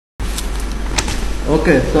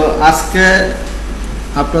ওকে, তো আজকে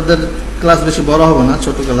আপনাদের ক্লাস বেশি বড় হবে না,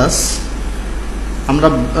 ছোট ক্লাস। আমরা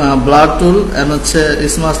ব্লার টুল এন্ড হচ্ছে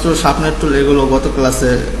স্মার্ট টুল, শার্পনার টুল এগুলো গত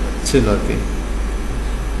ক্লাসে ছিল আর কি।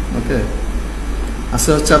 ওকে,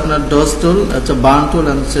 আজকে হচ্ছে আপনার ডজ টুল, হচ্ছে বার্ন টুল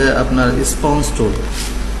এন্ড হচ্ছে আপনার স্পঞ্জ টুল।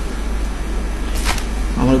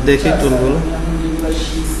 আমরা দেখি টুলগুলো।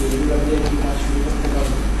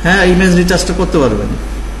 হ্যাঁ, ইমেজ রিটাচটা করতে পারবেন।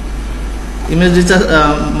 ইমেজ রিটাচ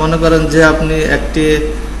মনে করেন যে আপনি একটি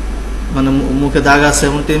মানে মুখে দাগ আছে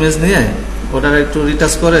এমন একটা ইমেজ নিয়ে ওটার একটু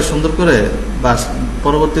রিটাচ করে সুন্দর করে বা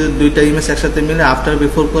পরবর্তী দুইটা ইমেজ একসাথে মিলে আফটার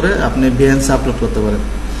বিফোর করে আপনি ভিএনসি আপলোড করতে পারেন।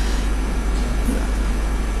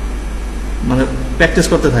 মানে প্র্যাকটিস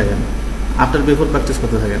করতে থাকেন, আফটার বিফোর প্র্যাকটিস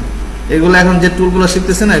করতে থাকেন। এগুলো এখন যে টুলগুলো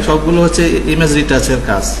শিখতেছে না সবগুলো হচ্ছে ইমেজ রিটাচের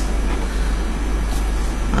কাজ।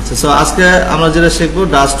 আচ্ছা, সো আজকে আমরা যেটা শিখবো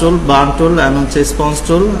ডাস্ট টুল, বার্ন টুল এবং হচ্ছে স্পঞ্জ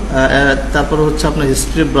টুল, তারপরে হচ্ছে আপনার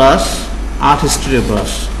history brush, art history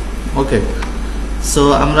brush. ওকে, সো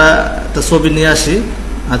আমরা একটা ছবি নিয়ে আসি।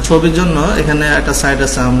 আর ছবির জন্য এখানে একটা সাইট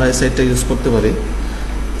আছে, আমরা এই সাইটটা ইউজ করতে পারি।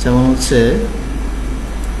 যেমন হচ্ছে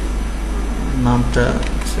নামটা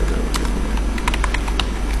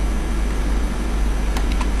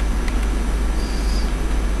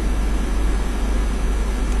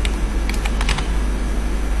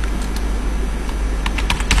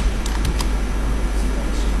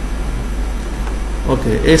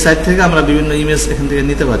ওকে, এই সাইট থেকে আমরা বিভিন্ন ইমেজ এখান থেকে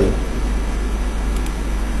নিতে পারি।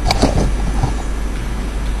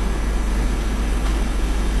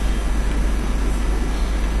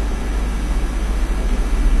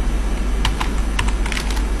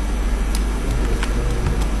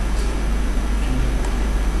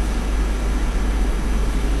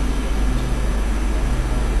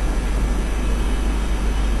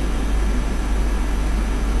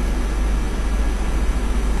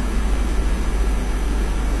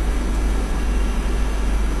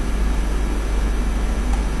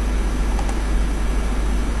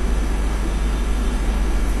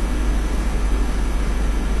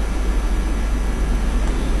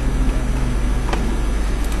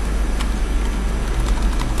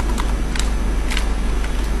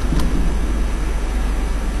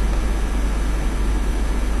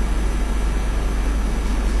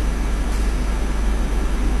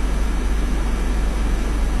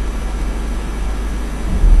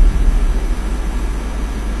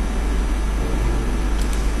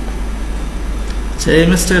 সেই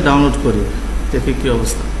ইমেজটাকে ডাউনলোড করি, দেখি কি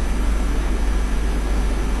অবস্থা।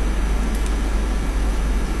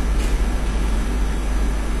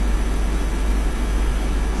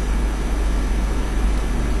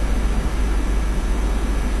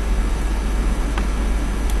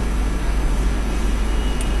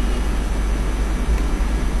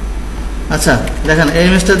 আচ্ছা দেখেন, এই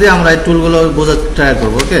ইমেজটা দিয়ে আমরা এই টুলগুলো বোঝার ট্রাই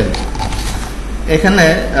করবো। ওকে, এখানে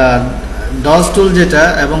ডজ টুল যেটা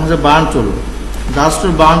এবং হচ্ছে বার্ন টুল, ডাস্ট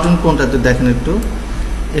টুল বার্ন টুল কোনটা দেখেন একটু।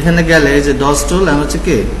 এখানে গেলে এই যে ডজ টুল এবং হচ্ছে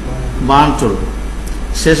কি বার্ন টুল,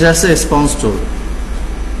 শেষে আছে স্পঞ্জ টুল।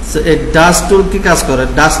 এই ডাস্ট টুল কি কাজ করে?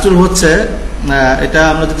 ডাস্ট টুল হচ্ছে এটা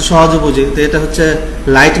আমরা যদি সহজে বুঝি তো এটা হচ্ছে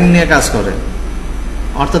লাইটিং নিয়ে কাজ করে।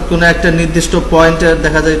 অর্থাৎ কোনো একটা নির্দিষ্ট পয়েন্টে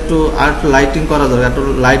দেখা যায় একটু আর লাইটিং করা দরকার, একটু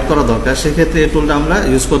লাইট করা দরকার, সেক্ষেত্রে এই টুলটা আমরা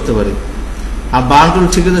ইউজ করতে পারি। আর বার্ন টুল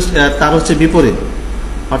ঠিক তার হচ্ছে বিপরীত।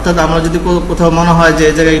 অর্থাৎ আমরা যদি কোথাও মনে হয় যে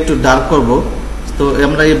এই জায়গায় একটু ডার্ক করবো, তো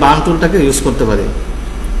আমরা এই বার্ন টুলটাকে ইউজ করতে পারি।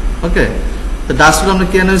 ওকে, তো ডাস্ট টুল আমরা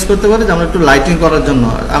কেন ইউজ করতে পারি? যে আমরা একটু লাইটিং করার জন্য।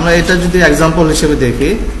 আমরা এটা যদি এক্সাম্পল হিসেবে দেখি,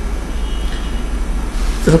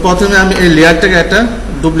 তো প্রথমে আমি এই লেয়ারটাকে একটা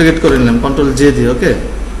ডুপ্লিকেট করে নিলাম কন্ট্রোল জে দিয়ে। ওকে,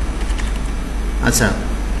 আচ্ছা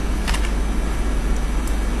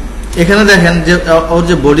এখানে দেখেন যে ওর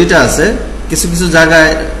যে বডিটা আছে কিছু কিছু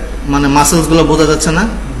জায়গায় মানে মাসেলস গুলো বোঝা যাচ্ছে না।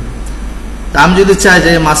 আমি যদি চাই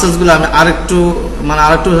যে মাসেলস গুলো আমি আরেকটু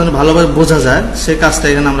ভালোভাবে বোঝা যায়, সেই কাজটা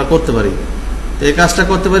এখানে আমরা করতে পারি। তো এই কাজটা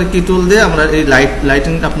করতে পারি কি টুল দিয়ে? আমরা এই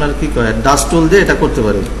লাইটিং আপনার কি করে ডাস্ট টুল দিয়ে এটা করতে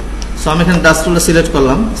পারি। সো আমি এখানে ডাস্ট টুলটা সিলেক্ট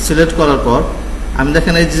করলাম। সিলেক্ট করার পর আমি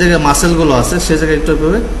দেখেন এই যে জায়গায় মাসেল গুলো আছে সেই জায়গায় একটু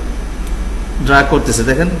এভাবে ড্র্যাগ করতেছে।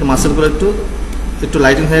 দেখেন মাসেল গুলো একটু একটু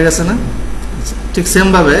লাইটিং হয়ে গেছে না? ঠিক সেম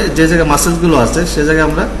ভাবে যে জায়গায় মাসেল গুলো আছে সেই জায়গায়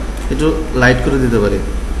আমরা একটু লাইট করে দিতে পারি।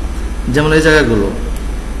 যেমন এই জায়গাগুলো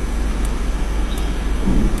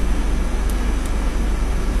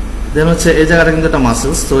দেন হচ্ছে এই জায়গাটা কিন্তু একটা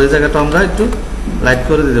মাসেলস, তো এই জায়গাটা আমরা একটু লাইট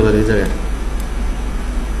করে দিতে পারি এই জায়গায়।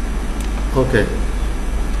 ওকে,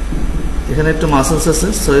 এখানে একটু মাসেলস আছে,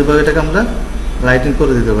 সো এইভাবে এটাকে আমরা লাইটিং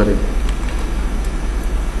করে দিতে পারি।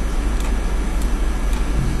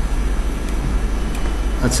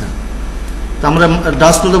 আচ্ছা, তো আমরা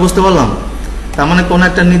ডাস্ট টুলটা বুঝতে পারলাম। তার মানে কোন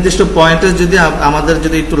একটা নির্দিষ্ট পয়েন্টে যদি আমাদের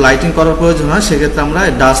যদি একটু লাইটিং করার প্রয়োজন হয়, সেক্ষেত্রে আমরা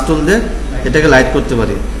ডাস্ট টুল দিয়ে এটাকে লাইট করতে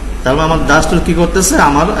পারি। তারপর আমার ডাস্ট টুল কি করতেছে,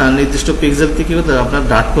 আমার নির্দিষ্ট পিক্সেলকে কি করতে আপনার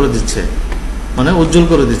ডার্ক করে দিচ্ছে, মানে উজ্জ্বল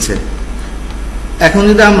করে দিচ্ছে। এখন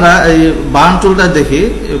যদি আমরা এই বার্ন টুলটা দেখি,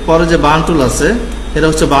 পরে যে বার্ন টুল আছে, এটা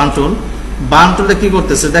হচ্ছে বার্ন টুল। বার্ন টুলটা কি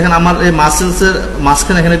করতেছে দেখেন, আমার এই মাসেলসের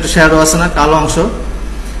মাঝখানে এখানে একটু শ্যাডো আছে না, কালো অংশ।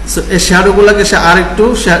 এই শ্যাডো গুলাকে সে আর একটু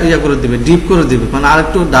ইয়া করে দিবে, ডিপ করে দিবে, মানে আর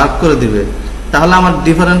একটু ডার্ক করে দিবে। তাহলে আমার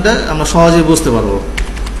ডিফারেন্টটা আমরা সহজেই বুঝতে পারবো।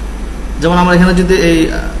 যেমন আমরা এখানে যদি এই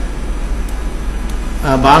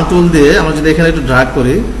বার্ন টুল দিয়ে আমরা যদি এখানে একটু ড্র্যাগ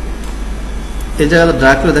করি, এই জায়গাটা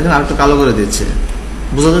ড্র্যাগ করে দেখেন আর একটু কালো করে দিচ্ছে,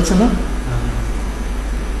 বোঝা যাচ্ছে না?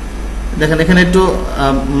 দেখেন এখানে একটু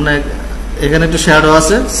মানে এখানে একটু শ্যাডো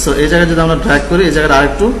আছে, সো এই জায়গায় যদি আমরা ড্র্যাগ করি, এই জায়গাটা আর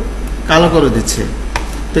একটু কালো করে দিচ্ছে।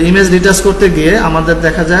 তো ইমেজ রিটাচ করতে গিয়ে আমাদের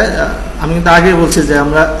দেখা যায়, আমি কিন্তু আগে বলছি যে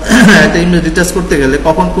আমরা একটা ইমেজ রিটাচ করতে গেলে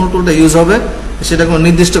কখন কোন টুলটা ইউজ হবে সেটা কোনো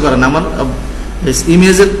নির্দিষ্ট করে না, আমার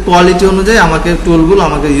ইমেজের কোয়ালিটি অনুযায়ী আমাকে টুলগুলো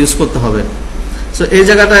আমাকে ইউজ করতে হবে। সো এই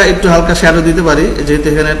জায়গাটা একটু হালকা শ্যাডো দিতে পারি, যেহেতু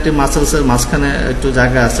এখানে একটি মাসেলসের মাঝখানে একটু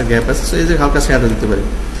জায়গা আছে, গ্যাপ আছে, সো এই যে হালকা শ্যাডো দিতে পারি।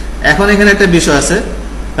 এখন এখানে একটা বিষয় আছে,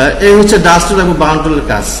 এই হচ্ছে ডাস্ট টুল এবং বার্ন টুলের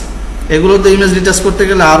কাজ। এগুলোতে ইমেজ রিটাচ করতে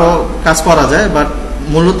গেলে আরো কাজ করা যায়, বাট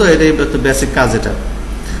মূলত এটাই বেসিক কাজ এটা।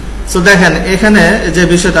 সো দেখেন এখানে যে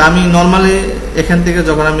বিষয়টা, আমি নর্মালি এখান থেকে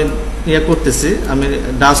যখন আমি ইয়ে করতেছি, আমি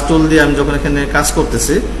ডাস্ট টুল দিয়ে আমি যখন এখানে কাজ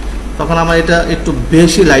করতেছি, তখন আমার এটা একটু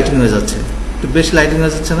বেশি লাইটিং হয়ে যাচ্ছে, একটু বেশি লাইটিং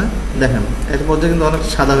হয়ে যাচ্ছে না? দেখেন এর পর্যায়ে কিন্তু অনেক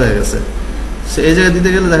সাদা হয়ে গেছে। সো এই জায়গায় দিতে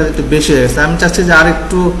গেলে দেখেন একটু বেশি হয়ে গেছে। আমি চাচ্ছি যে আর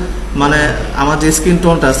একটু মানে আমার যে স্কিন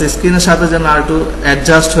টোনটা আছে, স্কিনের সাথে যেন আর একটু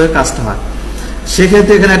অ্যাডজাস্ট হয়ে কাজটা হয়।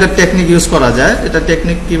 সেক্ষেত্রে এখানে একটা টেকনিক ইউজ করা যায়। এটা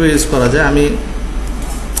টেকনিক কিভাবে ইউজ করা যায়, আমি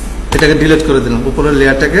এটাকে ডিলিট করে দিলাম, উপরের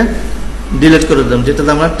লেয়ারটাকে ডিলিট করে দিলাম,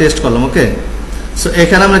 যেটাতে আমরা টেস্ট করলাম। ওকে, সো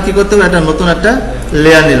এখানে আমরা কি করতে হবে, একটা নতুন একটা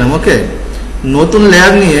লেয়ার নিলাম। ওকে, নতুন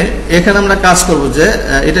লেয়ার নিয়ে এখানে আমরা কাজ করব যে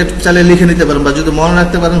এটা একটু চালিয়ে লিখে নিতে পারেন, বা যদি মনে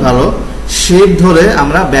রাখতে পারেন ভালো, শিফট ধরে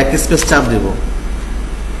আমরা ব্যাক স্পেস চাপ দিব।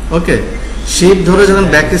 ওকে, শিফট ধরে যখন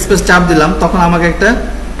ব্যাক স্পেস চাপ দিলাম, তখন আমাকে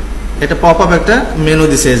একটা পপ আপ একটা মেনু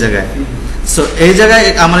দিছে এই জায়গায়। সো এই জায়গায়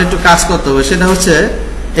আমার একটু কাজ করতে হবে, সেটা হচ্ছে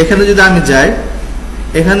এখানে যদি আমি যাই,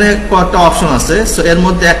 এখানে কয়েকটা অপশন আছে। সো এর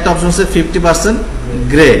মধ্যে একটা অপশন আছে 50%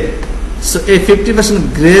 গ্রে। সো এই 50%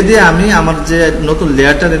 গ্রে দিয়ে আমি আমার যে নতুন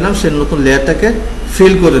লেয়ারটা নিলাম, সেই নতুন লেয়ারটাকে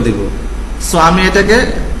ফিল করে দিব। সো আমি এটাকে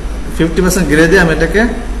 50% গ্রে দিয়ে আমি এটাকে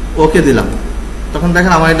ওকে দিলাম, তখন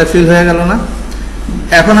দেখেন আমার এটা ফিল হয়ে গেল না?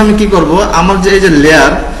 এখন আমি কি করব, আমার যে এই যে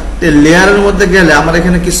লেয়ার, এই লেয়ারের মধ্যে গেলে আমার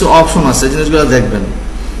এখানে কিছু অপশন আছে, জিনিসগুলো দেখবেন।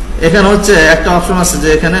 এখানে হচ্ছে একটা অপশন আছে যে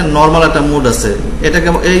এখানে নর্মাল একটা মুড আছে, এটাকে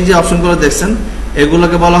এই যে অপশনগুলো দেখছেন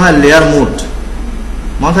এগুলোকে বলা হয় লেয়ার মুড।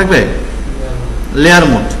 মনে থাকবে, লেয়ার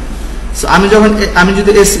মুড। সো আমি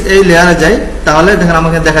যদি এই লেয়ারে যাই, তাহলে দেখেন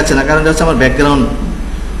আমাকে দেখাচ্ছে না, কারণ এটা হচ্ছে আমার ব্যাকগ্রাউন্ড।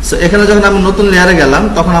 সো এখানে যখন আমি নতুন লেয়ারে গেলাম,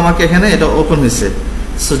 তখন আমাকে এখানে এটা ওপেন হয়েছে।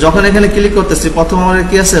 সো যখন এখানে ক্লিক করতেছি, প্রথম আমার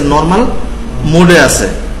কি আছে, নর্মাল মুডে আছে।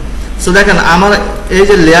 সো দেখেন আমার এই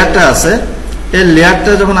যে লেয়ারটা আছে, এই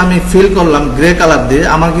লেয়ারটা যখন আমি ফিল করলাম গ্রে কালার দিয়ে,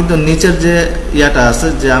 আমার কিন্তু নিচের যে ইয়াটা আছে,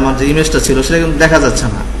 যে আমার যে ইমেজটা ছিল, সেটা কিন্তু দেখা যাচ্ছে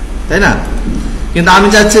না, তাই না? কিন্তু আমি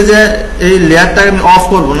চাচ্ছি যে এই লেয়ারটা আমি অফ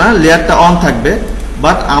করব না, লেয়ারটা অন থাকবে,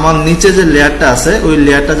 বাট আমার নিচে যে লেয়ারটা আছে ওই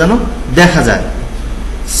লেয়ারটা যেন দেখা যায়।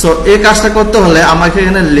 সো এই কাজটা করতে হলে আমাকে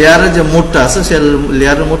এখানে লেয়ারের যে মোডটা আছে, সেই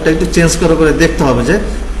লেয়ারের মোডটা একটু চেঞ্জ করে দেখতে হবে যে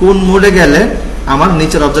কোন মোডে গেলে আমার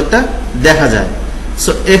নিচের অবজেক্টটা দেখা যায়।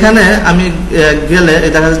 সো এখানে আমি গেলে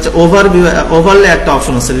দেখা যাচ্ছে ওভারলে একটা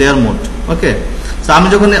অপশন আছে, লেয়ার মোড। ওকে, সো আমি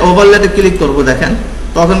যখন ওভারলেতে ক্লিক করব, দেখেন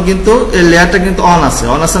তখন কিন্তু এই লেয়ারটা কিন্তু অন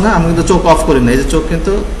আছে না? আমি কিন্তু চোখ অফ করি না, এই যে চোখ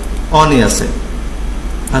কিন্তু অনই আছে।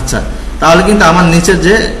 আচ্ছা, তাহলে কিন্তু আমার নিচের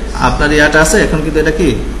যে আপনার ইয়াটা আছে, এখন কিন্তু এটা কি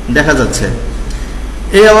দেখা যাচ্ছে।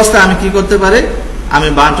 এই অবস্থায় আমি কি করতে পারি, আমি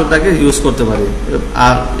বার্ন টুলটাকে ইউজ করতে পারি,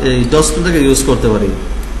 আর এই ডস টুলটাকে ইউজ করতে পারি।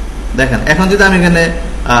 দেখেন এখন যদি আমি এখানে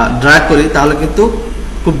ড্র্যাগ করি, তাহলে কিন্তু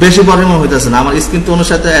খুব বেশি পরিমাণ হইতেছে না, আমার স্ক্রিন টোনের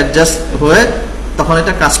সাথে অ্যাডজাস্ট হয়ে তখন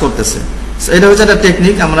এটা কাজ করতেছে। এটা হচ্ছে একটা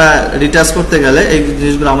টেকনিক, আমরা রিটাচ করতে গেলে এই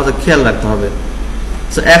জিনিসগুলো আমাদের খেয়াল রাখতে হবে।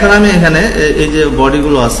 সো এখন আমি এখানে এই যে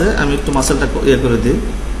বডিগুলো আছে, আমি একটু মাসেলটা ইয়ে করে দিই।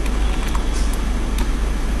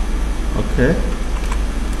 ওকে,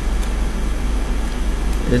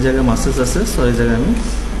 এই জায়গায় মাসেলস আছে, সো এই জায়গায় আমি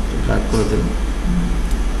ড্র্যাগ করে দিলাম।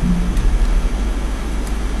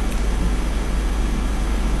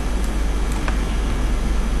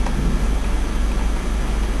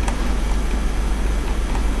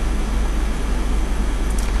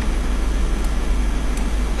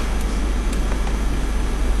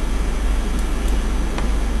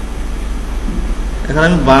 এখন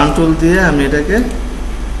আমি বার্ন টুল দিয়ে আমি এটাকে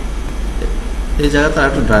এই জায়গাতে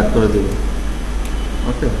একটু ড্র্যাগ করে দিব।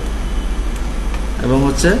 ওকে, এবং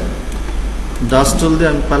হচ্ছে ডাস্ট টুল দিয়ে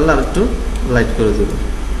আমি পারলে আর একটু লাইট করে দেব।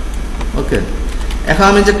 ওকে, এখন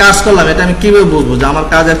আমি যে কাজ করলাম এটা আমি কিভাবে বুঝবো যে আমার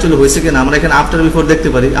কাজ অ্যাকচুয়ালি হয়েছে কিনা? আমরা এখানে আফটার বিফোর দেখতে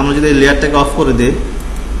পারি। আমরা যদি এই লেয়ারটাকে অফ করে দিই,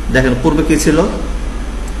 দেখেন পূর্বে কি ছিল,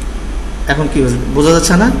 এখন কি হয়েছে বোঝা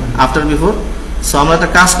যাচ্ছে না, আফটার বিফোর। সো আমরা একটা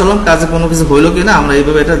কাজ করলাম, কাজে কোনো কিছু হইলো কিনা আমরা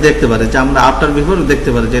এইভাবে এটা দেখতে পারি, যে আমরা আফটার বিফোর দেখতে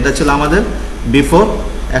পারি যে এটা ছিল আমাদের বিফোর।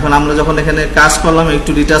 এখন আমরা যখন এখানে কাজ করলাম,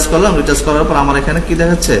 একটু রিটাচ করলাম, রিটাচ করার পর আমার এখানে কি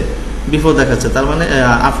দেখাচ্ছে, বিফোর দেখাচ্ছে, তার মানে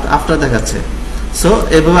আফটার দেখাচ্ছে। সো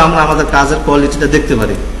এইভাবে আমরা আমাদের কাজের কোয়ালিটিটা দেখতে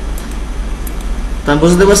পারি। তো আমি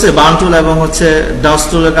বুঝতে পারছি বার্ন টুল এবং হচ্ছে ডাস্ট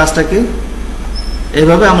টুলের কাজটা কি।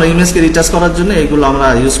 এইভাবে আমরা ইমেজকে রিটাচ করার জন্য এইগুলো আমরা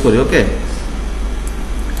ইউজ করি। ওকে,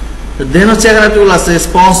 দেন হচ্ছে এখানে টুল আছে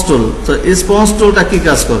স্পঞ্জ টুল। তো স্পঞ্জ টুলটা কি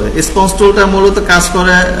কাজ করে? স্পঞ্জ টুলটা মূলত কাজ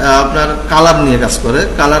করে আপনার কালার নিয়ে কাজ করে,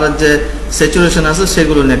 কালারের যে স্যাচুরেশন আছে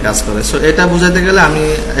সেগুলো নিয়ে কাজ করে। সো এটা বোঝাতে গেলে আমি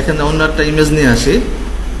এখানে অন্য একটা ইমেজ নিয়ে আসি।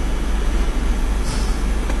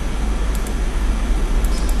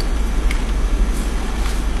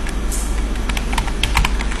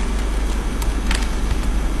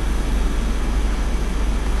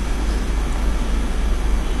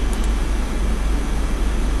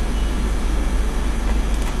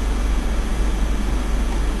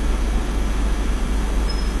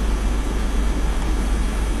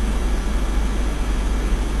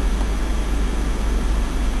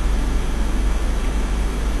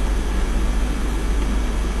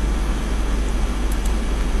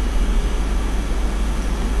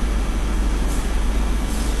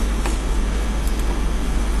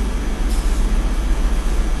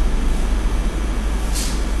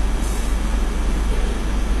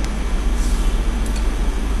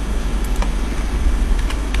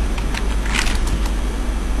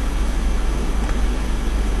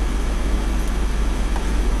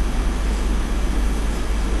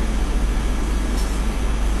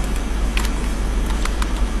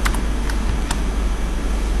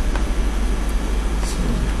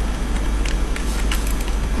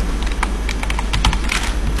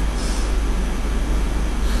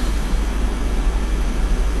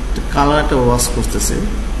 কালার একটা ওয়াশ করতেছে,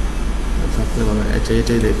 থাকলে ভালো। আচ্ছা,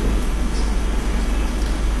 এটাই দেখো,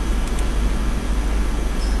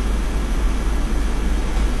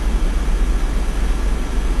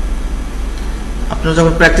 আপনারা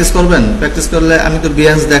যখন প্র্যাকটিস করবেন, প্র্যাকটিস করলে আমি তো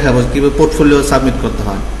বিহান্স দেখাবো কিভাবে পোর্টফোলিও সাবমিট করতে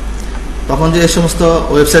হয়। তখন যে এই সমস্ত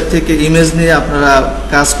ওয়েবসাইট থেকে ইমেজ নিয়ে আপনারা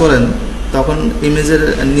কাজ করেন, তখন ইমেজের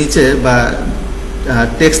নিচে বা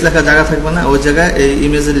টেক্সট লেখা জায়গা থাকবে না, ওই জায়গায় এই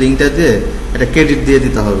ইমেজের লিঙ্কটা দিয়ে একটা ক্রেডিট দিয়ে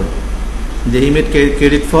দিতে হবে, যে ইমেজ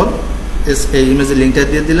ক্রেডিট ফর এই ইমেজের লিঙ্কটা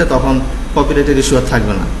দিয়ে দিলে তখন কপিরাইটের ইস্যু আর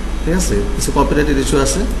থাকবে না। ঠিক আছে, কিছু কপিরাইটের ইস্যু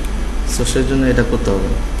আছে, সো সেই জন্য এটা করতে হবে।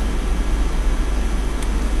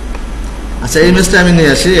 আচ্ছা, এই ইমেজটা আমি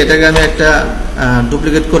নিয়ে আসি, এটাকে আমি একটা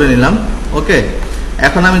ডুপ্লিকেট করে নিলাম। ওকে,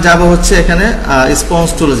 এখন আমি যাব হচ্ছে এখানে স্পঞ্জ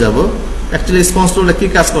টুলে যাব। অ্যাকচুয়ালি স্পঞ্জ টুলটা কি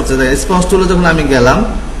কাজ করছে? স্পঞ্জ টুলে যখন আমি গেলাম,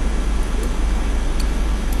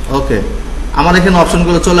 ওকে, আমার এখানে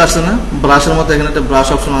অপশনগুলো চলে আসছে না, ব্রাশের মতো এখানে একটা ব্রাশ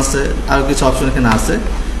অপশন আছে, আর কিছু অপশন এখানে আছে।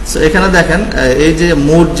 সো এখানে দেখেন এই যে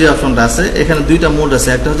মোড যে অপশনটা আছে, এখানে দুইটা মোড আছে,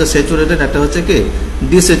 একটা হচ্ছে স্যাচুরেটেড, একটা হচ্ছে কি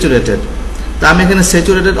ডিস্যাচুরেটেড। তো আমি এখানে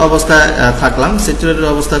স্যাচুরেটেড অবস্থায় থাকলাম। স্যাচুরেটেড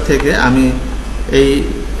অবস্থা থেকে আমি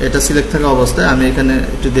এটা সিলেক্ট থাকা অবস্থায় আমি এখানে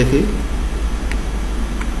একটু দেখি,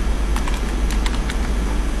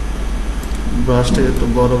 ব্রাশটাকে একটু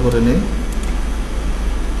বড় করে নিই।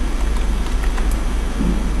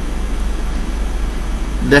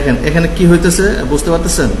 দেখেন এখানে কি হইতেছে বুঝতে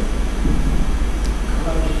পারতেছেন?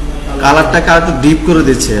 কালারটাকে আর একটু ডিপ করে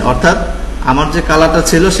দিচ্ছে, অর্থাৎ আমার যে কালারটা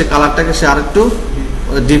ছিল সে কালারটাকে সে আর একটু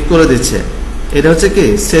ডিপ করে দিচ্ছে। এটা হচ্ছে কি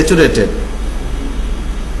স্যাচুরেটেড।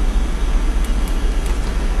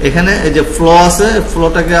 এখানে এই যে ফ্লো আছে,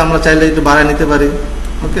 ফ্লোটাকে আমরা চাইলে একটু বাড়ায় নিতে পারি।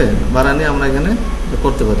 ওকে, বাড়ায় নিয়ে আমরা এখানে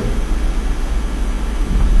করতে পারি।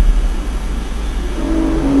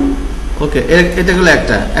 ওকে, এটা গেলো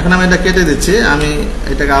একটা। এখন আমি এটা কেটে দিচ্ছি, আমি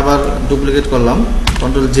এটাকে আবার ডুপ্লিকেট করলাম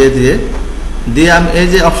কন্ট্রোল জে দিয়ে আমি এই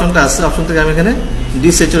যে অপশনটা আছে, অপশন থেকে আমি এখানে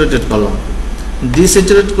ডিস্যাচুরেটেড করলাম।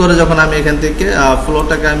 ডিস্যাচুরেট করে যখন আমি এখান থেকে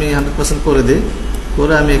ফ্লোটাকে আমি 100% করে দিই,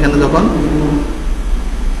 করে আমি এখানে যখন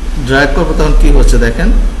ড্র্যাগ করবো তখন কি হচ্ছে দেখেন,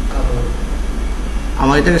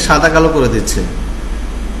 আমার এটাকে সাদা কালো করে দিচ্ছে।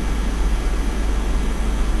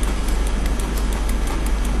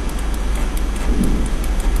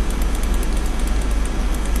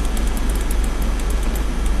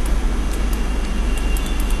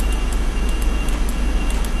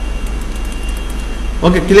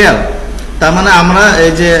 ওকে, ক্লিয়ার? তার মানে আমরা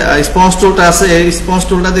এই যে স্পঞ্জ টুলটা আছে, এই স্পঞ্জ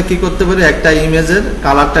টুলটাতে কি করতে পারি, একটা ইমেজের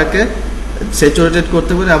কালারটাকে স্যাচুরেটেড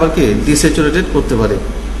করতে পারি, আবার কি ডিস্যাচুরেটেড করতে পারি।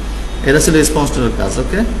 এটা ছিল স্পঞ্জ টুলের কাজ।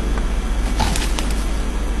 ওকে,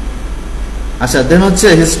 আচ্ছা, দেন হচ্ছে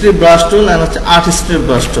হিস্ট্রি ব্রাশ টুল এন্ড হচ্ছে আর্ট হিস্ট্রি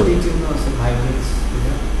ব্রাশ টুল।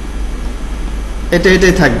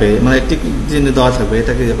 এটাই থাকবে, মানে টিক চিহ্ন দেওয়া থাকবে,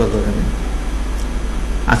 এটাকে ইয়ে করার দরকার নেই।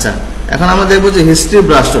 আচ্ছা, এখন আমরা দেখবো যে হিস্ট্রি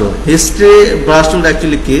ব্রাশ টুল। হিস্ট্রি ব্রাশ টুল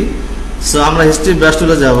অ্যাকচুয়ালি কি? সো আমরা হিস্ট্রি ব্রাশ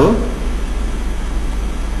টুলে যাব।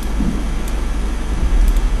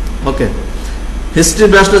 ওকে, হিস্ট্রি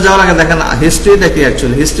ব্রাশ টুলে যাওয়ার আগে দেখেন হিস্ট্রিটা কি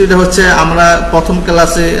অ্যাকচুয়ালি। হিস্ট্রিটা হচ্ছে আমরা প্রথম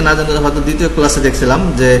ক্লাসে না জানি হয়তো দ্বিতীয় ক্লাসে দেখছিলাম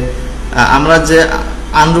যে আমরা যে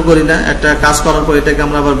আনডু করি না, একটা কাজ করার পর এটাকে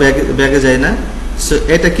আমরা আবার ব্যাগে যাই না। সো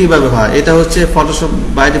এটা কিভাবে হয়? এটা হচ্ছে ফটোশপ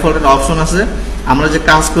বাই ডিফল্ট একটা অপশন আছে, আমরা যে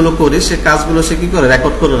কাজগুলো করি সেই কাজগুলো সে কি করে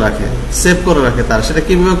রেকর্ড করে রাখে, সেভ করে রাখে। তার সেটা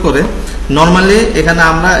কিভাবে করে? নর্মালি এখানে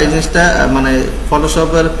আমরা এই জিনিসটা মানে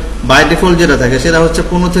ফটোশপের বাই ডিফল্ট যেটা থাকে সেটা হচ্ছে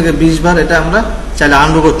 15 থেকে 20 বার এটা আমরা চাইলে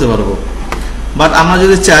আনডু করতে পারবো। বাট আমরা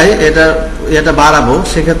যদি চাই এটা বাড়াবো,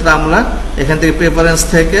 সেক্ষেত্রে আমরা এখান থেকে প্রেফারেন্স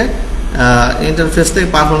থেকে ইন্টারফেস থেকে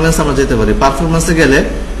পারফরমেন্স আমরা যেতে পারি। পারফরমেন্সে গেলে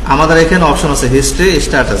আমাদের এখানে অপশন আছে হিস্ট্রি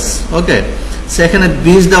স্ট্যাটাস। ওকে, সেখানে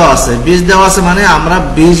 20 দেওয়া আছে। 20 দেওয়া আছে মানে আমরা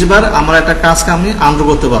 20 বার আমরা একটা কাজকে আমি আনডু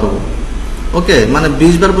করতে পারবো। ওকে, মানে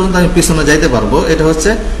 20 বার পর্যন্ত আমি পিছনে যাইতে পারবো। এটা হচ্ছে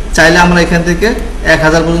চাইলে আমরা এখান থেকে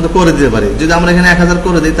 1000 পর্যন্ত করে দিতে পারি। যদি আমরা এখানে 1000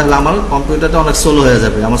 করে দিই তাহলে আমার কম্পিউটারটা অনেক স্লো হয়ে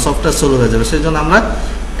যাবে, আমার সফটওয়্যার স্লো হয়ে যাবে। সেই জন্য আমরা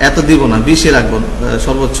এত দিব না, 20 রাখবো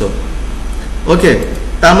সর্বোচ্চ। ওকে,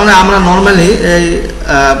 তার মানে আমরা নর্মালি এই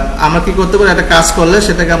আমরা কি করতে পারি, একটা কাজ করলে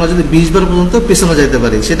সেটাকে আমরা যদি 20 বার পর্যন্ত পিছনে যাইতে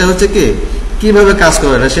পারি। সেটা হচ্ছে কি, কিভাবে কাজ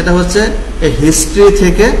করে এটা? সেটা হচ্ছে এই হিস্ট্রি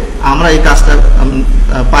থেকে আমরা এই কাজটা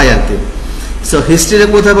পাই আর কি। সো হিস্ট্রিটা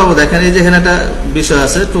কোথায় পাবো? দেখেন এই যে এখানে একটা বিষয়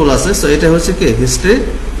আছে, টুল আছে। সো এটা হচ্ছে কি হিস্ট্রি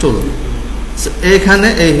টুল। এইখানে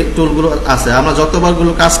এই টুলগুলো আছে, আমরা যতবার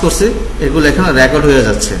গুলো কাজ করছি এগুলো এখানে রেকর্ড হয়ে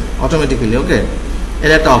যাচ্ছে অটোমেটিক্যালি। ওকে,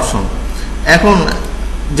 এটা একটা অপশন। এখন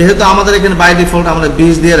যেহেতু আমাদের এখানে বাই ডিফল্ট আমরা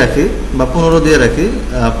 20 দিয়ে রাখি বা 15 দিয়ে রাখি,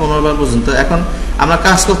 15 বার পর্যন্ত। এখন আমরা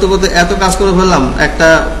কাজ করতে করতে এত কাজ করে ফেললাম একটা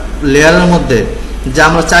লেয়ারের মধ্যে যে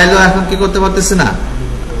আমরা চাইলেও এখন কি করতে পারতেছি না,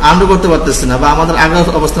 আনডু করতে পারতেছি না, বা আমাদের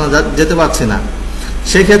আগের অবস্থানে যেতে পারছি না।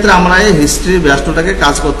 সেই ক্ষেত্রে আমরা এই হিস্ট্রি ব্রাশ টুলটাকে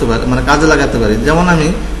কাজ করতে পারি, মানে কাজে লাগাতে পারি। যেমন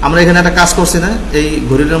আমরা এখানে একটা কাজ করছি না, এই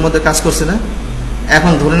ঘড়িটার মধ্যে কাজ করছি না,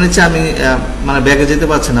 এখন ধরে নিচ্ছি আমি মানে ব্যাগে যেতে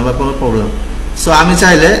পারছি না বা কোনো প্রবলেম। সো আমি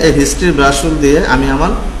চাইলে এই হিস্ট্রি ব্রাশ টুল দিয়ে আমি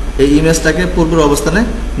আমার এই ইমেজটাকে পূর্বের অবস্থানে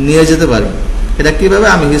নিয়ে যেতে পারি। এটা কিভাবে?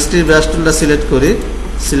 আমি হিস্ট্রি ব্রাশ টুলটা সিলেক্ট করি,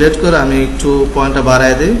 সিলেক্ট করে আমি একটু পয়েন্টটা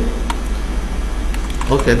বাড়ায় দিই।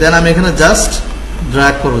 ওকে, দেন আমি এখানে জাস্ট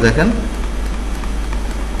ড্র্যাগ করবো। দেখেন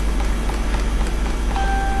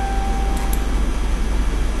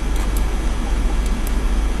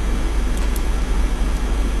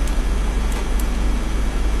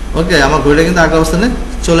ওকে, আমার ঘড়িটা কিন্তু আগের অবস্থানে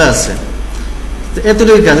চলে আসছে।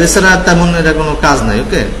 এতটুকু কাজ, এছাড়া তেমন এটা কোনো কাজ নাই।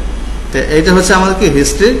 ওকে, তো এইটা হচ্ছে আমাদের কি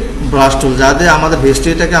হিস্ট্রি ব্রাশ টুল, যা দিয়ে আমাদের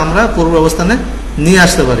হিস্ট্রিটাকে আমরা পূর্ব অবস্থানে নিয়ে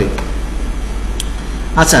আসতে পারি।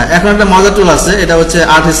 আচ্ছা, এখন একটা মজার টুল আছে, এটা হচ্ছে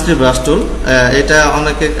আর্ট হিস্ট্রি ব্রাশ টুল। এটা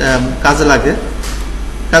অনেকে কাজে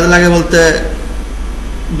লাগে বলতে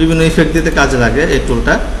বিভিন্ন ইফেক্ট দিতে কাজে লাগে এই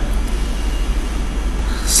টুলটা।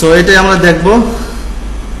 সো এটাই আমরা দেখব।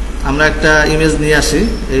 আমরা একটা ইমেজ নিয়ে আসি,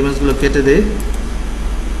 এই ইমেজগুলো কেটে দিই।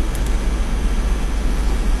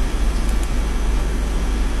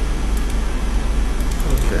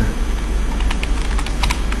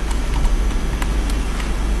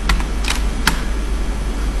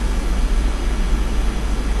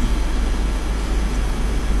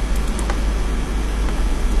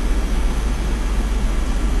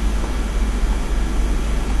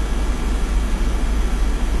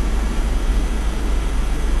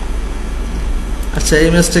 আচ্ছা, এই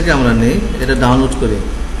ইমেজটাকে আমরা নেই, এটা ডাউনলোড করি।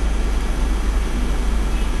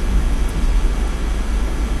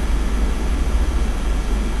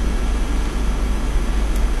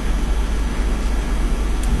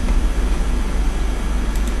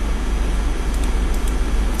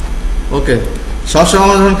 ওকে, সবসময়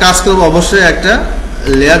আমরা যখন কাজ করবো অবশ্যই একটা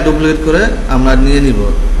লেয়ার ডুপ্লিকেট করে আমরা নিয়ে নিব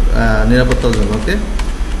নিরাপত্তার জন্য। ওকে,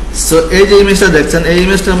 সো এই যে ইমেজটা দেখছেন, এই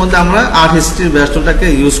ইমেজটার মধ্যে আমরা আর্ট হিস্ট্রি ব্রাশ টুলটাকে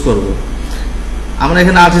ইউজ করব। আমরা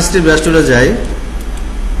এখানে আর্ট হিস্ট্রি ব্রাশ টুলে যাই।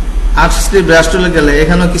 আর্ট হিস্ট্রি ব্রাশ টুলে গেলে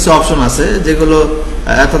এখানেও কিছু অপশন আছে যেগুলো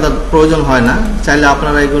এতটা প্রয়োজন হয় না, চাইলে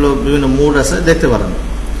আপনারা এগুলো বিভিন্ন মুড আছে দেখতে পারেন,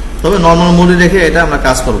 তবে নর্মাল মুডে রেখে এটা আমরা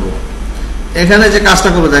কাজ করব। এখানে যে কাজটা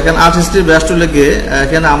করবো দেখেন, আর্ট হিস্ট্রি ব্রাশ টুলে গিয়ে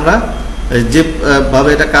এখানে আমরা যে ভাবে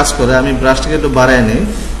এটা কাজ করে, আমি ব্রাশটাকে একটু বাড়ায় নিই।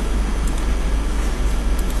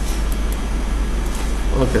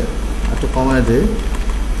 ওকে, একটু কমায় দিই।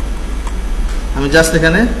 আমি জাস্ট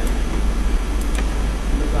এখানে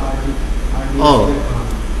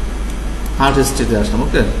আর্ট হিস্ট্রিতে আসলাম।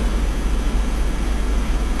 ওকে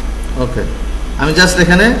ওকে, আমি জাস্ট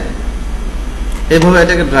এখানে এইভাবে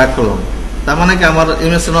এটাকে ড্র্যাগ করলাম। তার মানে কি আমার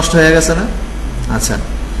ইমেজটা নষ্ট হয়ে গেছে না? আচ্ছা,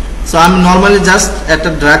 সো আমি নর্মালি জাস্ট একটা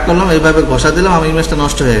ড্র্যাগ করলাম, এইভাবে ঘষা দিলাম, আমার ইমেজটা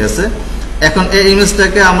নষ্ট হয়ে গেছে। এখন এই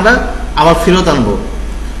ইমেজটাকে আমরা আবার ফেরত আনবো।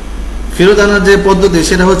 ফেরত আনার যে পদ্ধতি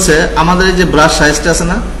সেটা হচ্ছে আমাদের এই যে ব্রাশ সাইজটা আছে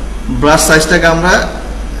না, ব্রাশ সাইজটাকে আমরা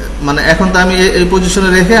মানে এখন তো আমি এই পজিশনে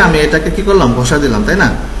রেখে আমি এটাকে কি করলাম, ঘষা দিলাম, তাই না?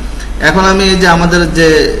 এখন আমি এই যে আমাদের যে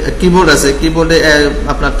কিবোর্ড আছে, কিবোর্ডে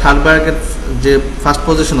আপনার থার্ড ব্র্যাকেট যে ফার্স্ট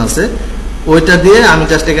পজিশন আছে ওইটা দিয়ে আমি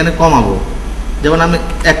জাস্ট এখানে কমাবো। যেমন আমি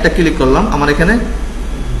একটা ক্লিক করলাম, আমার এখানে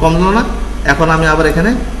কমলো না, এখন আমি আবার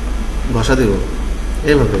এখানে ঘষা দিব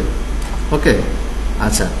এইভাবে। ওকে,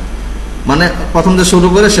 আচ্ছা, মানে প্রথম থেকে শুরু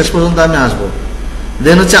করে শেষ পর্যন্ত আমি আসবো।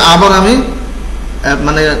 দেন হচ্ছে আবার আমি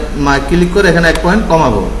মানে ক্লিক করে এখানে এক পয়েন্ট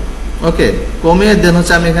কমাবো। ওকে, কমিয়ে দেন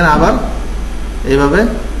হচ্ছে আমি এখানে আবার এইভাবে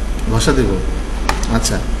ঘষা দিব।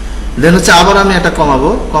 আচ্ছা, দেন হচ্ছে আবার আমি এটা কমাবো,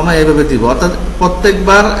 কমা এইভাবে দিব। অর্থাৎ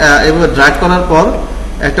প্রত্যেকবার এইভাবে ড্র্যাগ করার পর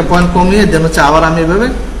একটা পয়েন্ট কমিয়ে দেন হচ্ছে আবার আমি এইভাবে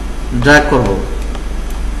ড্র্যাগ করব।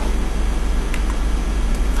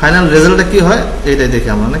 ফাইনাল রেজাল্টটা কি হয় এইটাই দেখি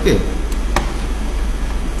আমরা, নাকি?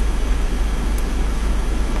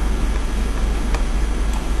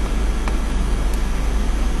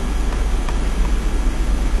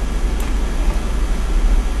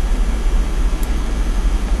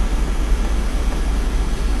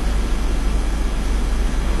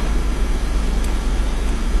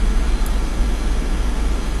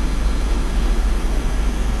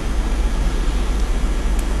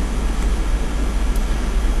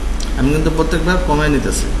 আমি কিন্তু প্রত্যেকবার কমাই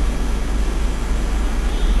নিতেছি।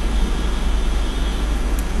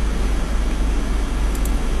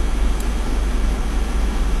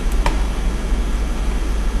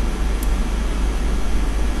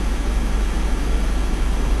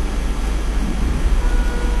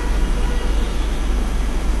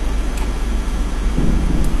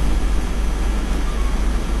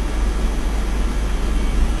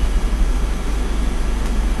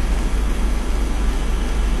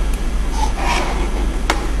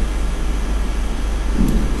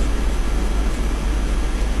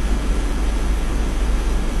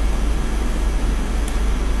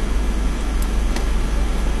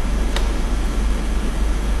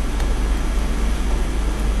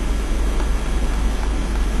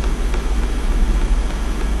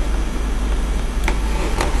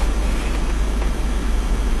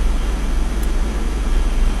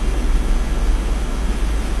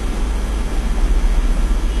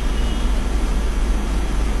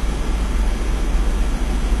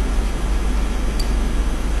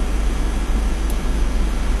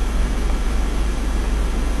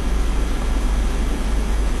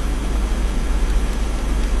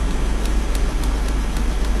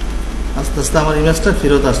 আস্তে আস্তে আমার ইমেজটা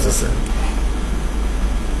ফেরত আসতেছে।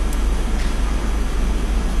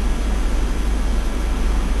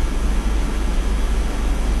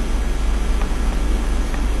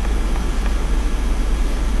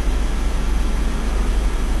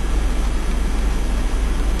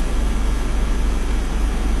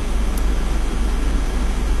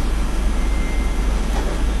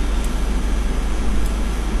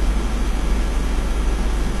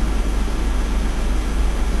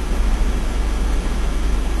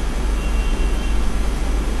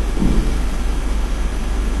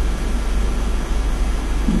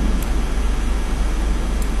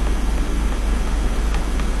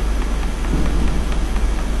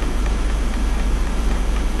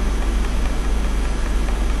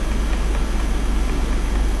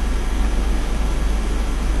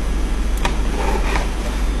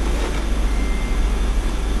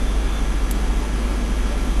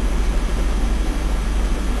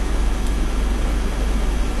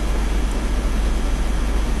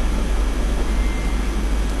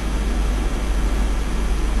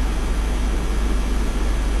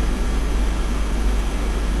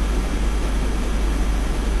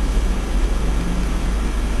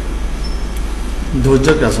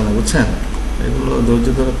 ধৈর্যের কাজ না, বুঝছেন? এগুলো ধৈর্য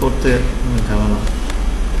ধরে করতে ঝামেলা।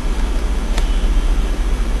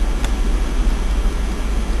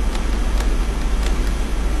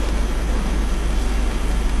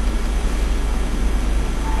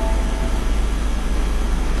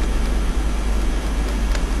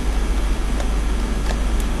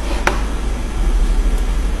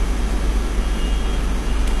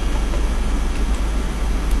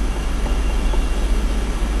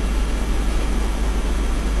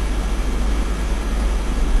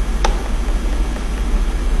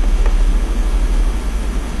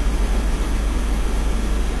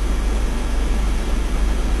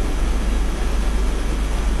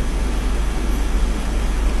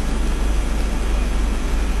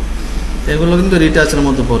 এগুলো কিন্তু রিটাচের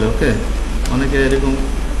মধ্যে পড়ে। ওকে, অনেকে এরকম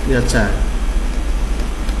চায়।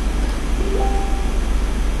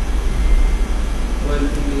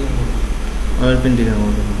 অয়েল পেন্টিং এর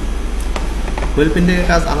মতো। অয়েল পেন্টিং এর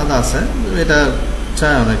কাজ আলাদা আছে, এটা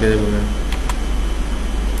চায় অনেকে বলে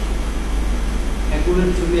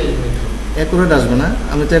অ্যাকুরেট আসবে না।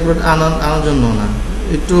 আমি তো অ্যাকুরেট আনার জন্য না,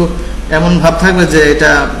 একটু এমন ভাব থাকবে যে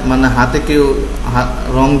এটা মানে হাতে কেউ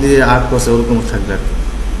রং দিয়ে আর্ট করছে ওরকম থাকবে আর কি।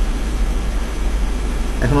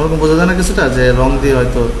 এখন ওরকম বোঝা যায় না কিছুটা, যে রং দিয়ে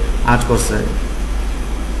হয়তো আর্ট করছে।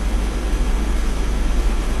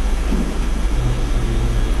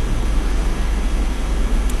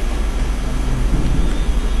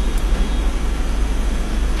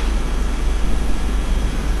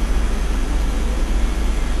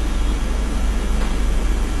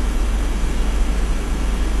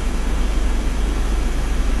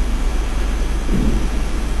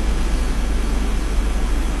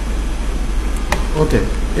 ওকে,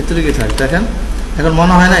 এতটুকুই থাক। দেখেন এখন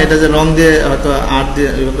মনে হয় না এটা যে রং দিয়ে হয়তো আর্ট দিয়ে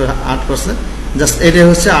আর্ট করছে, জাস্ট এটাই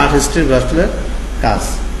হচ্ছে আর্ট হিস্ট্রি ব্রাশ টুলের কাজ।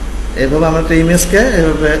 এইভাবে আমরা একটা ইমেজকে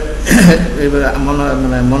এইভাবে এইভাবে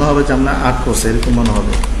মনে হবে যে আমরা আর্ট করছি, এরকম মনে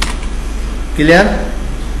হবে। ক্লিয়ার?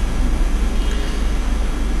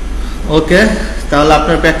 ওকে, তাহলে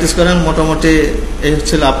আপনারা প্র্যাকটিস করেন। মোটামুটি এই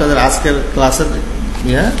হচ্ছিল আপনাদের আজকের ক্লাসের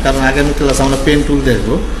ইয়ে। কারণ আগামী ক্লাস আমরা পেন টুল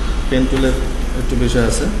দেখবো, পেন টুলের একটু বিষয়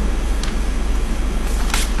আছে,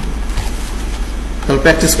 তাহলে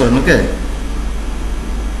প্র্যাকটিস করেন। ওকে,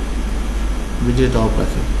 ভিডিওটা অফ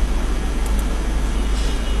রাখি।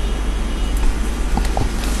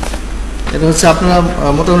 এটা হচ্ছে আপনারা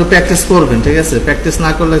মোটামুটি প্র্যাকটিস করবেন, ঠিক আছে? প্র্যাকটিস না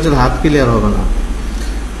করলে একজন হাত ক্লিয়ার হবে না।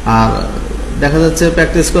 আর দেখা যাচ্ছে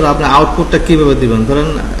প্র্যাকটিস করে আপনি আউটপুটটা কিভাবে দিবেন। ধরেন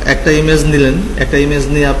একটা ইমেজ নিলেন, একটা ইমেজ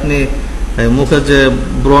নিয়ে আপনি মুখের যে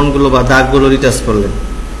ব্রণগুলো বা দাগগুলো রিটাচ করলেন,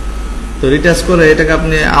 তো রিটাচ করে এটাকে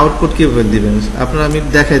আপনি আউটপুট কিভাবে দিবেন আপনারা আমি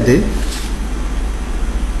দেখাই দিই।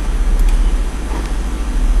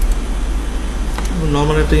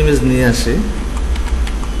 নর্মাল একটা ইমেজ নিয়ে আসি,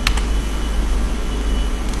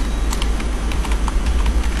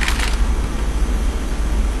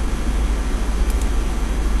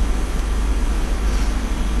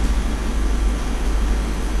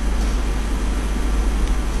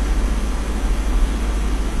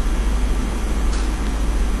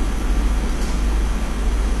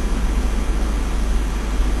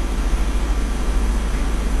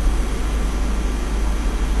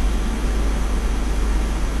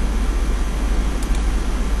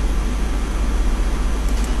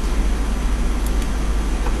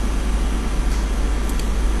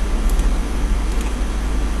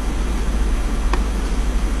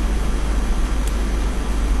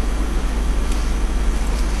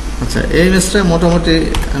 আচ্ছা এই ইমেজটা মোটামুটি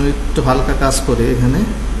আমি একটু হালকা কাজ করি এখানে।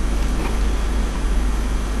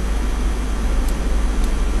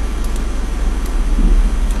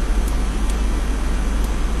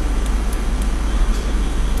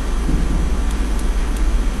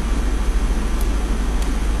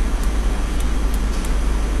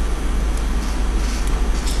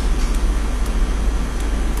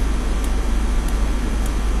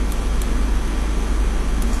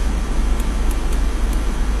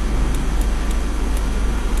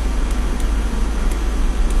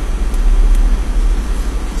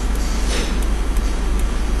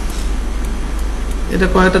 এটা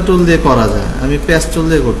কয়েকটা টুল দিয়ে করা যায়, আমি পেস্ট টুল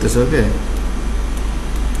দিয়ে করতেছি। ওকে,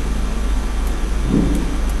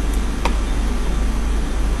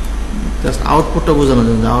 জাস্ট আউটপুটটা বোঝানোর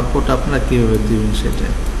জন্য, আউটপুট আপনারা কিভাবে দিবেন সেটা।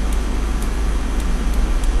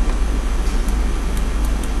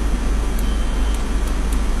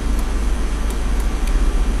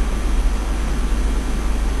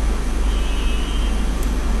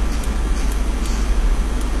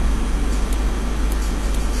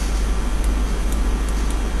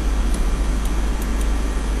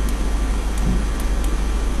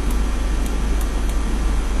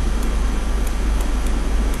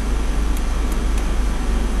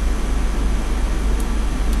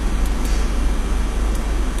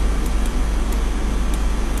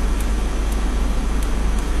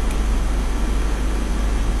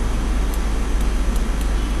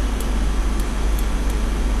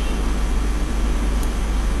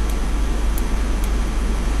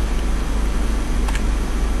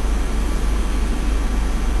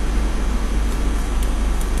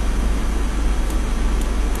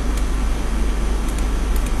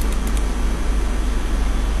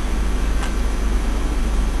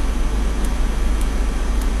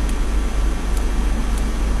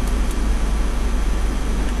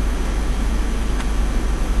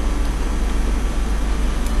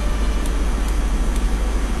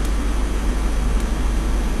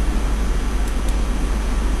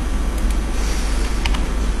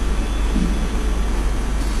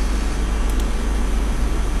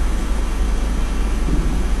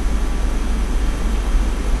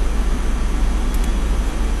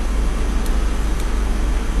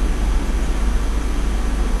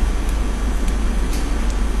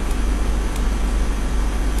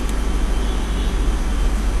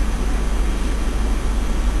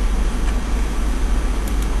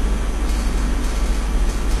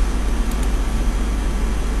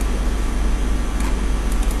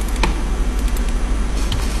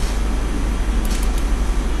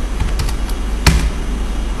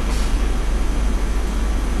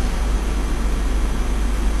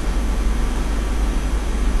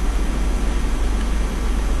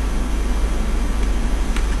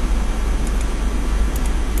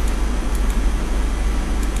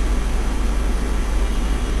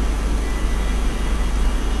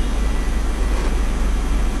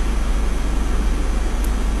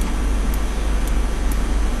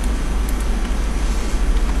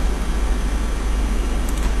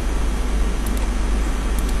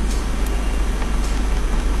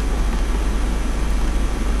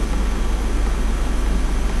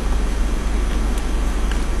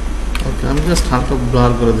 জাস্ট হালকা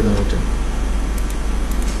ব্লার করে দিলাম এটা।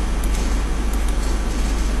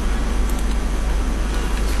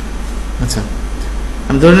 আচ্ছা,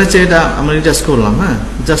 আমি ধরে নিচ্ছি এটা আমি রিটাচ করলাম। হ্যাঁ,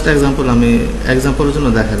 জাস্ট এক্সাম্পলের জন্য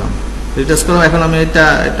দেখালাম। রিটাচ করলাম, এখন আমি এটা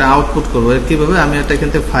আউটপুট করবো কিভাবে। আমি এটা এখান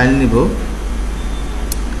থেকে ফাইল নিব,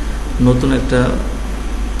 নতুন একটা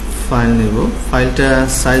ফাইল নিব। ফাইলটা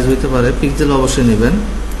সাইজ হইতে পারে পিক্সেল, অবশ্যই নেবেন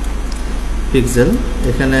পিক্সেল।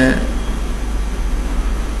 এখানে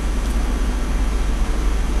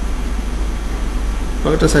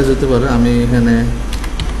কয়টা সাইজ হতে পারে, আমি এখানে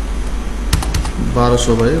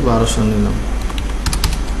 1200 নিলাম।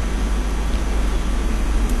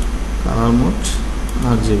 কালার মোড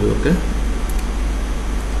RGB, ওকে,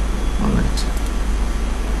 অলরাইট।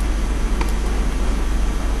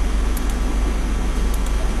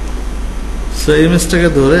 সো ইমেজটাকে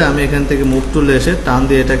ধরে আমি এখান থেকে মুভ টুলে এসে টান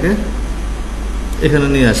দিয়ে এটাকে এখানে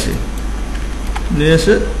নিয়ে আসি, নিয়ে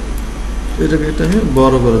এসে এটাকে আমি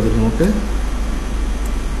বড় করে দিলাম। ওকে,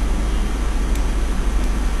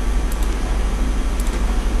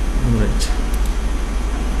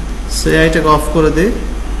 এটাকে অফ করে দিই।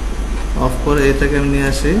 অফ করে এটাকে আমি নিয়ে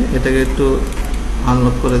আসি, এটাকে একটু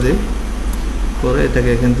আনলক করে দিই, করে এটাকে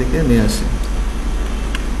এখান থেকে নিয়ে আসি।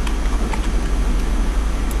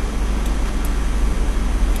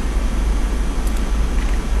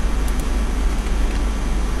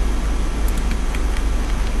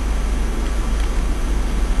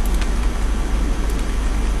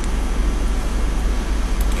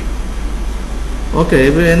 ওকে,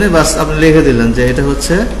 এবার এনে বাস আপনি লিখে দিলেন যে এটা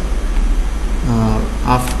হচ্ছে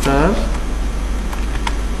আফটার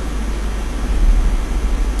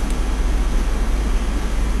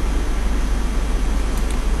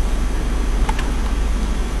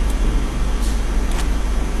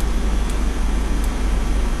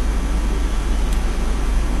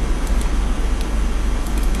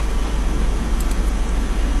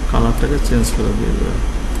কালারটাকে চেঞ্জ করে দিয়ে দেবেন।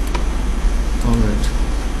 অলরাইট,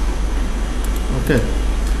 ওকে।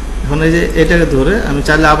 এখন এই যে এটাকে ধরে আমি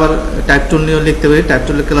চাইলে আবার টাইপ টুল নিয়েও লিখতে পারি, টাইপ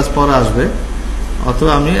টুলের ক্লাস পরে আসবে।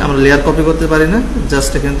 অথবা আমরা লেয়ার কপি করতে পারি না,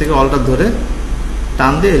 জাস্ট এখান থেকে অলটা ধরে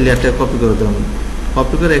টান দিয়ে লেয়ারটা কপি করে দিলাম।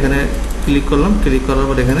 কপি করে এখানে ক্লিক করলাম, ক্লিক করার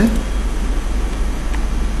পর এখানে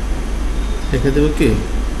লিখে দেবো কি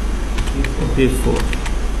B4।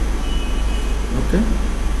 ওকে,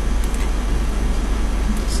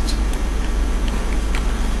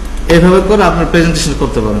 এইভাবে করে আপনার প্রেজেন্টেশন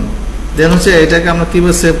করতে পারেন। দেন হচ্ছে এটাকে আমরা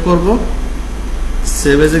কিভাবে সেভ করব,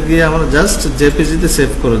 সেভ এজে গিয়ে আমরা জাস্ট জেপিজিতে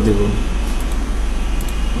সেভ করে দিব।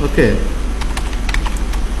 ওকে,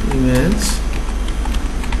 ইমেজ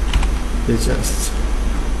পিকচার্স।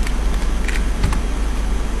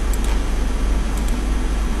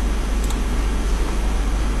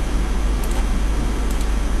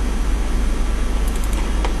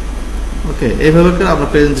 ওকে, এইভাবে করে আপনারা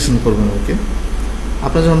প্রেজেন্টেশন করবেন। ওকে,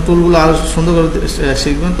 আপনারা যখন টুলগুলো আরো সুন্দর করে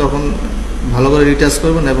শিখবেন তখন ভালো করে রিটাচ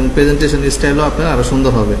করবেন এবং প্রেজেন্টেশন স্টাইলও আপনার আরো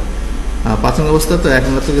সুন্দর হবে। প্রাথমিক অবস্থা তো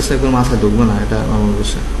এখন তো কিছু একবার মাথায় ঢুকবে না, এটা নরমাল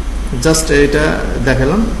বিষয়। জাস্ট এটা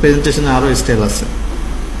দেখালাম, প্রেজেন্টেশনে আরো স্টাইল আছে।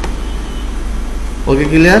 ওকে,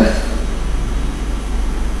 ক্লিয়ার?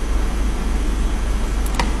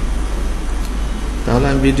 তাহলে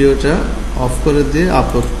আমি ভিডিওটা অফ করে দিয়ে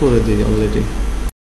আপলোড করে দিই অলরেডি।